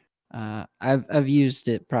processor. I've used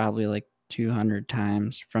it probably like 200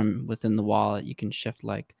 times from within the wallet. You can shift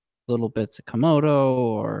like little bits of Komodo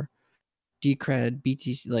or Decred,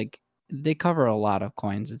 BTC. Like they cover a lot of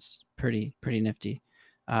coins. It's pretty nifty.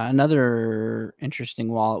 Another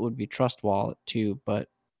interesting wallet would be Trust Wallet too, but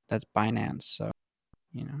that's Binance. So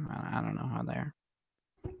I don't know how they are.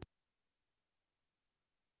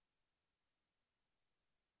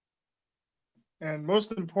 and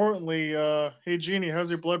most importantly, hey Jeannie, how's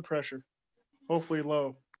your blood pressure? Hopefully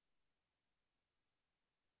low.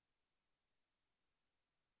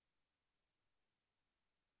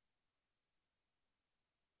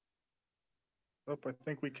 Oh, I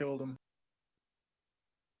think we killed him.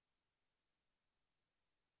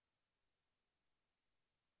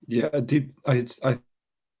 Yeah, I did. I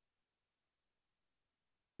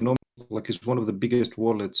know, like, it's one of the biggest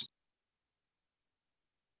wallets.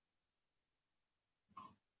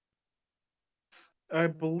 I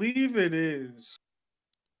believe it is.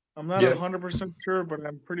 I'm not Yeah. 100% sure, but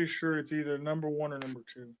I'm pretty sure it's either number one or number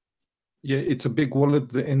two. Yeah, it's a big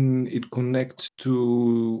wallet, and it connects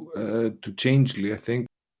to Changely, I think.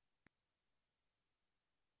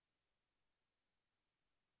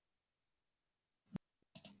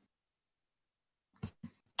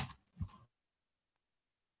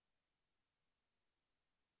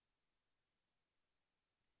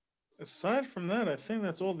 Aside from that, I think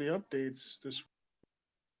that's all the updates this.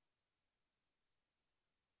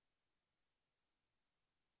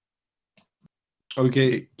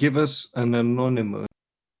 Okay, give us an anonymously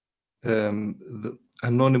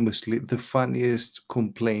the funniest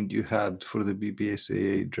complaint you had for the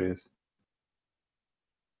BBSAA, Dreth.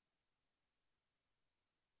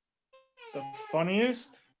 The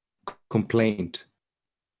funniest? Complaint.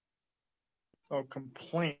 Oh,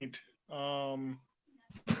 complaint.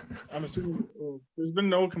 I'm assuming there's been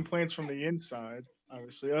no complaints from the inside,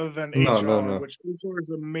 obviously, other than No, HR, no, no. which HR is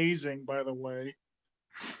amazing, by the way.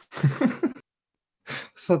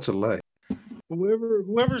 Such a lie.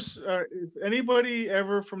 Whoever's, if anybody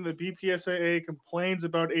ever from the BPSAA complains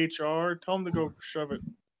about HR, tell them to go shove it.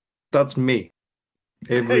 That's me.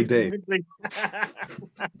 Every day.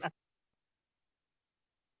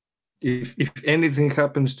 If anything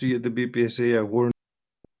happens to you at the BPSA, I warn you,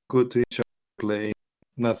 go to HR play.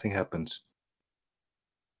 Nothing happens.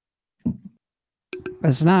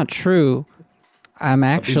 That's not true. I'm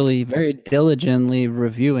actually very diligently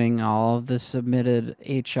reviewing all of the submitted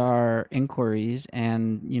HR inquiries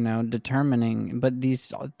and, determining, but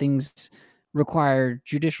these things require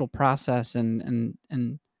judicial process and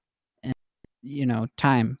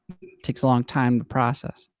time. It takes a long time to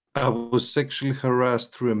process. I was sexually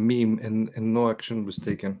harassed through a meme and no action was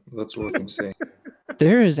taken. That's all I can say.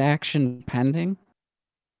 There is action pending.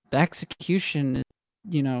 The execution is,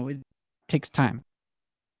 it takes time.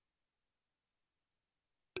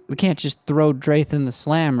 We can't just throw Drath in the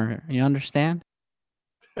slammer. You understand?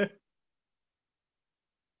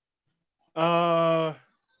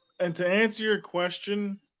 And to answer your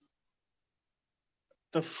question,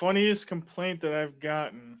 the funniest complaint that I've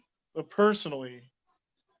gotten, personally,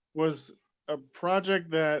 was a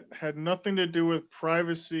project that had nothing to do with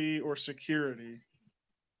privacy or security.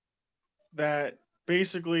 That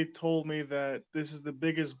basically told me that this is the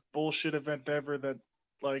biggest bullshit event ever. That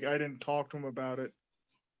like I didn't talk to him about it,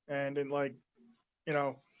 and like,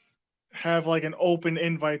 have like an open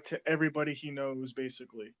invite to everybody he knows.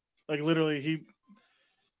 Basically, like literally,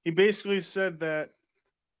 he basically said that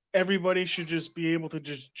everybody should just be able to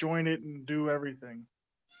just join it and do everything.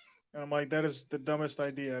 And I'm like, that is the dumbest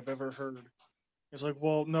idea I've ever heard. It's like,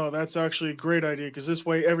 well, no, that's actually a great idea because this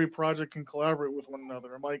way every project can collaborate with one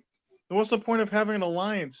another. I'm like, then what's the point of having an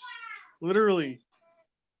alliance? Literally,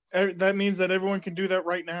 that means that everyone can do that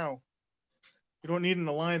right now. You don't need an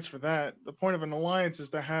alliance for that. The point of an alliance is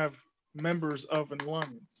to have members of an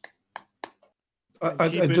alliance. I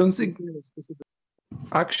don't think.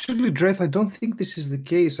 Actually, Dreth, I don't think this is the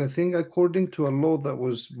case. I think according to a law that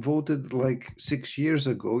was voted like 6 years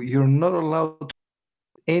ago, you're not allowed to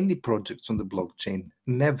any projects on the blockchain.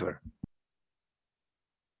 Never.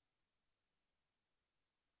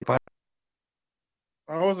 I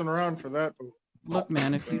wasn't around for that. But look,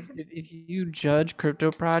 man, if you judge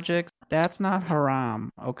crypto projects, that's not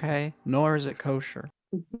haram, okay? Nor is it kosher.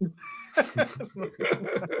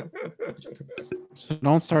 So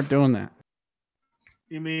don't start doing that.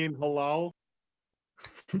 You mean halal?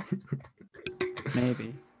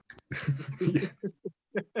 Maybe. But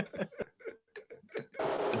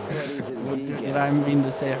is it vegan? Did I mean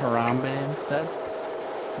to say harambe instead?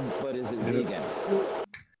 But is it vegan?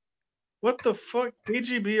 What the fuck?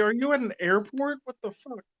 KGB, are you at an airport? What the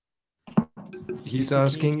fuck? He's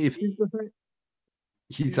asking if the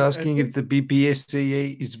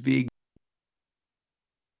BPSAA is vegan.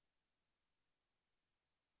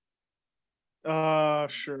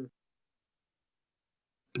 Sure.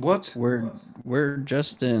 What? We're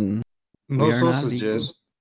just in. No We are not sausages.